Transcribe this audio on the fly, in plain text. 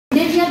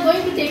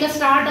going to take a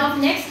start of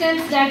next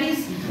tense, that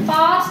is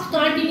past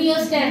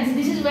continuous tense.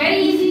 This is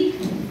very easy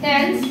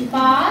tense,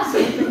 past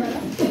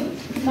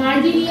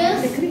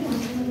continuous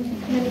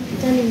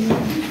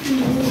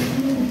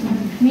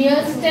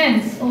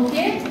tense.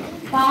 Okay,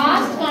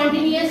 past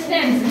continuous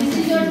tense. This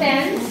is your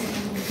tense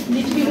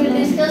which we will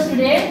discuss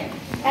today.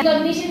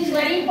 Recognition is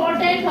very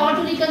important. How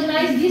to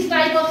recognize this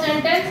type of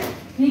sentence?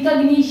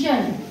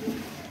 Recognition.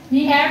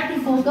 We have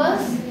to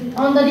focus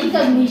on the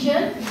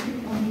recognition.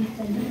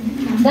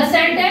 The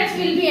sentence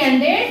will be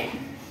ended.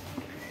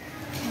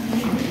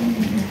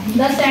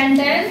 The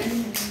sentence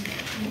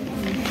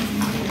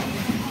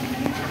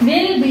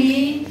will be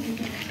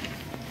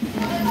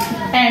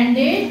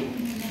ended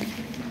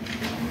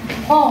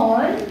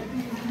on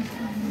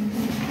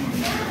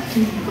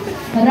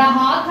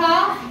रहा था,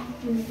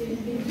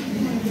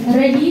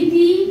 रही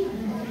थी,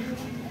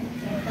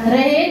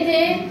 रहे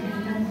थे,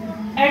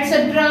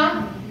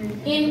 etc.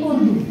 in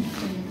Urdu.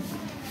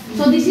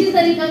 So this is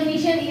the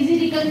recognition, easy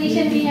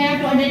recognition. We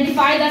have to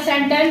identify the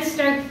sentence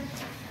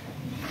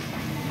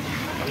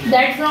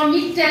that from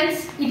which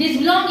tense it is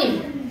belonging.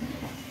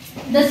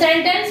 The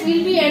sentence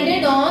will be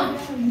ended on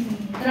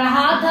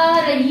रहा था,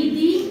 रही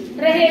थी,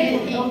 रहे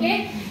थे. Okay.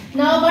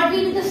 Now what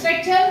will be the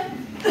structure?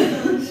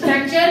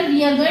 Structure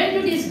we are going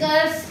to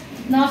discuss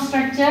now.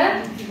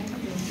 Structure.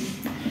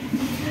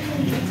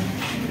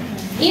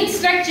 In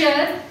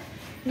structure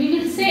we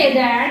will say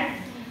that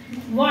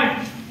what?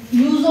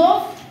 Use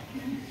of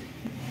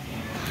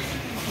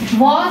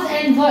was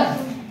and were.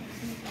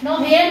 Now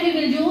here we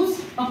will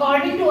use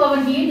according to our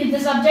need. If the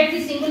subject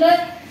is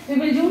singular, we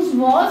will use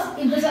was.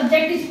 If the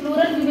subject is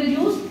plural, we will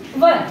use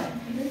were.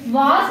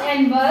 Was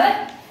and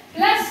were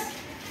plus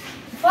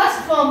first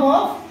form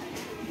of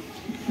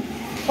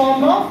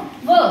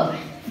verb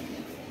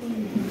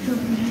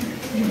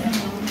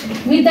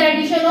with the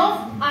addition of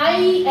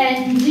ing.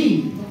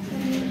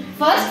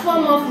 First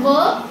form of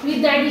verb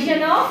with the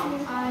addition of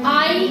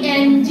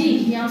ing.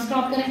 यहाँ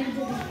stop करें.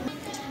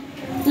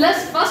 Plus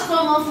first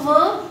form of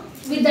verb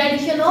with the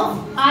addition of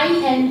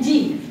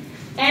ing.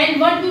 And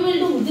what we will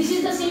do? This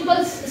is the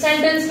simple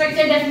sentence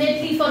structure.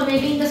 Definitely for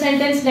making the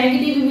sentence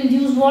negative, we will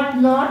use what?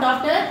 Not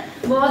after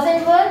was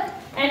and were.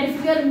 And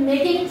if we are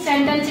making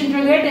sentence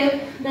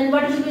interrogative, then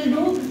what we will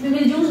do? We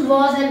will use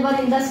was and were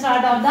in the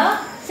start of the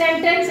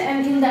sentence,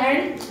 and in the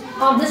end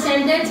of the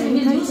sentence we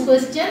will use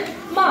question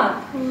mark.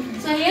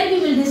 So here we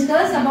will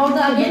discuss about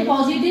the again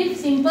positive,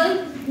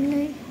 simple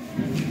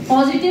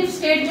positive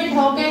statement.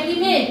 How can we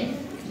make?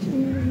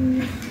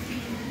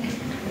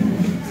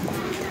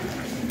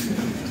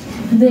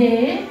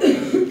 They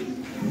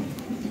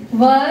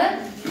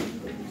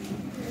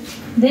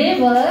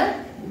were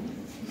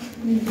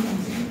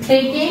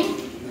taking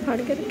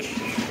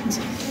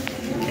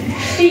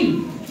tea.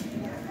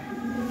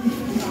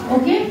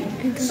 Okay.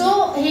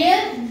 So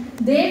here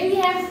they we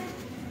have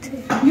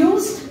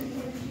used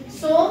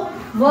so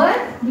were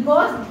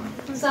because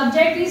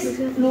subject is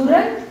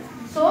plural.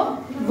 So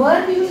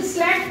were we will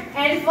select,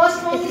 and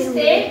first form is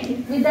take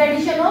with the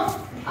addition of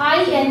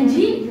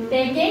ing,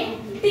 taking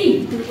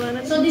tea.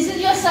 So this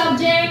is your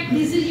subject,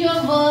 this is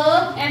your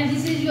verb, and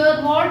this is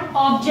your what?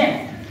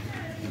 Object.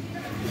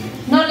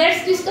 Now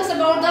let's discuss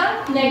about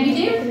the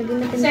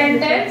negative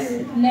sentence.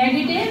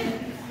 Negative.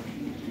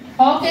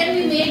 How can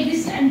we make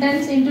this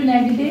sentence into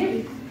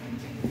negative?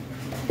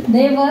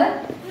 They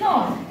were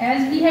not.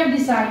 As we have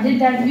decided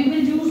that we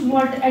will use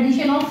what?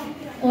 Addition of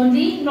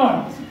only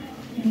not.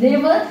 They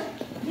were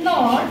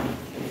not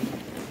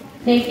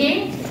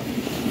taking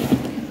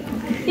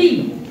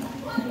tea.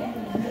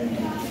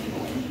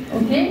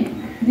 Okay.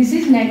 This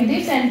is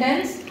negative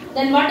sentence.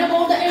 Then what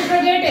about the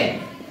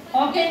interrogative?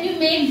 How can you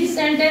make this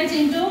sentence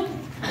into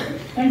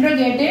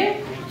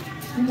interrogative?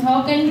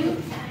 How can you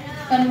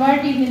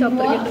convert it into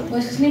a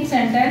questioning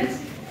sentence?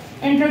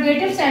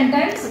 Interrogative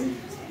sentence,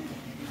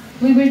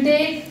 we will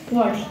take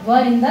what?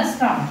 Were in the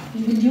start.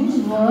 We will use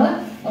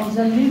were,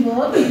 auxiliary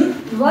verb.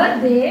 Were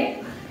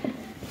they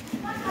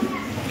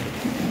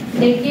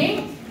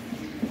taking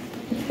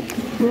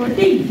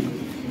tea?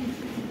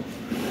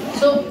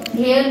 So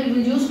here we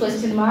will use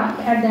question mark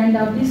at the end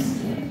of this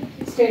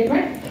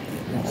statement.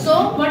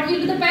 So what will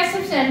be the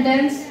passive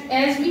sentence?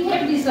 As we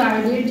have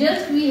decided,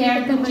 just we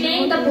have to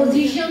change the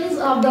positions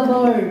of the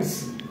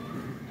words.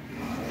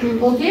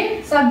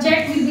 Okay,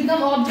 subject will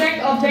become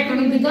object, object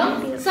will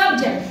become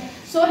subject.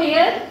 So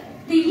here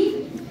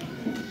T.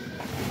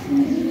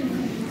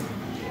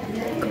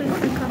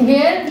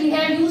 Here we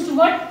have used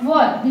what?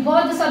 Were,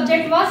 because the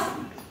subject was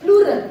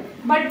plural,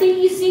 but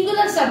T is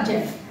singular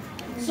subject.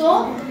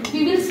 So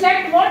we will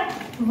select what?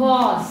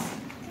 Was.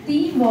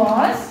 T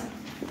was.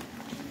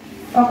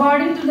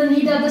 According to the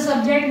need of the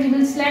subject, we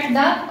will select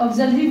the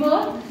auxiliary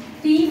verb.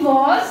 T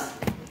was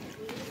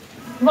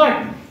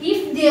what?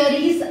 If there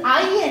is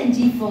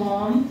ing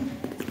form,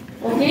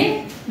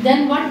 okay,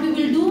 then what we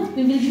will do?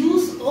 We will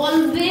use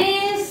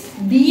always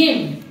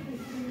being.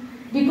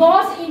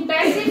 Because in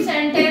passive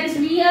sentence,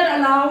 we are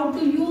allowed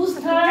to use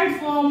third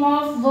form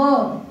of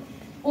verb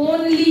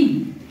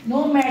only.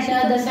 No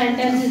matter the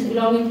sentence is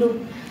belonging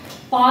to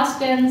past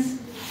tense,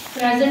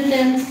 present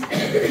tense,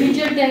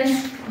 future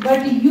tense,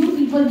 but you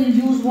people will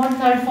use what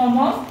third form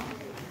of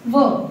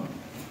verb?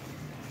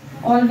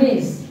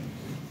 Always.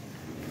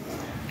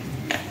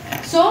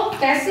 So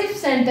passive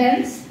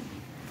sentence,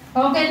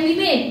 how can we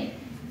make?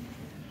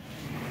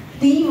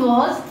 He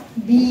was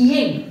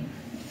being.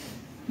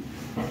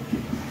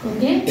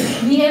 Okay,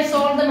 we have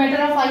solved the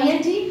matter of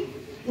ing.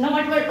 Now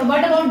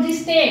what about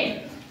this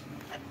take?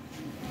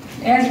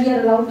 As we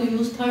are allowed to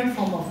use third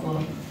form of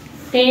verb.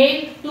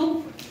 Take,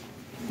 took,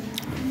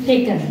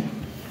 taken.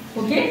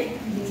 Okay?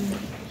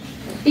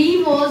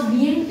 Tea was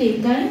being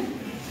taken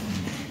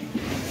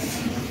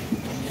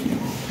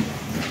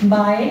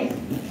by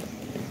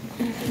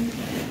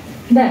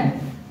them.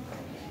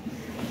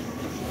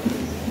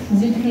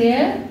 Is it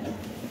clear?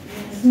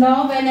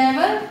 Now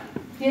whenever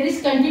there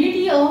is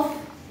continuity of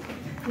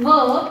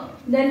verb,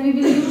 then we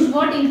will use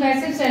what in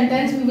passive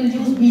sentence? We will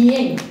use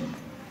being.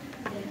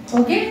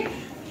 Okay?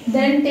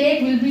 Then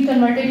take will be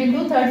converted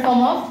into third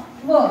form of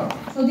verb.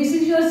 So this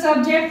is your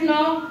subject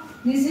now.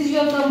 This is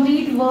your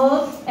complete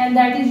verb and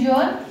that is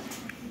your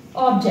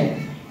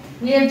object.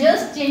 We have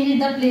just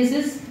changed the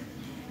places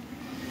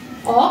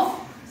of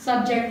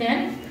subject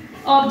and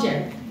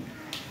object.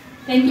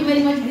 Thank you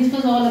very much. This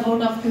was all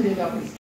about of today's topic.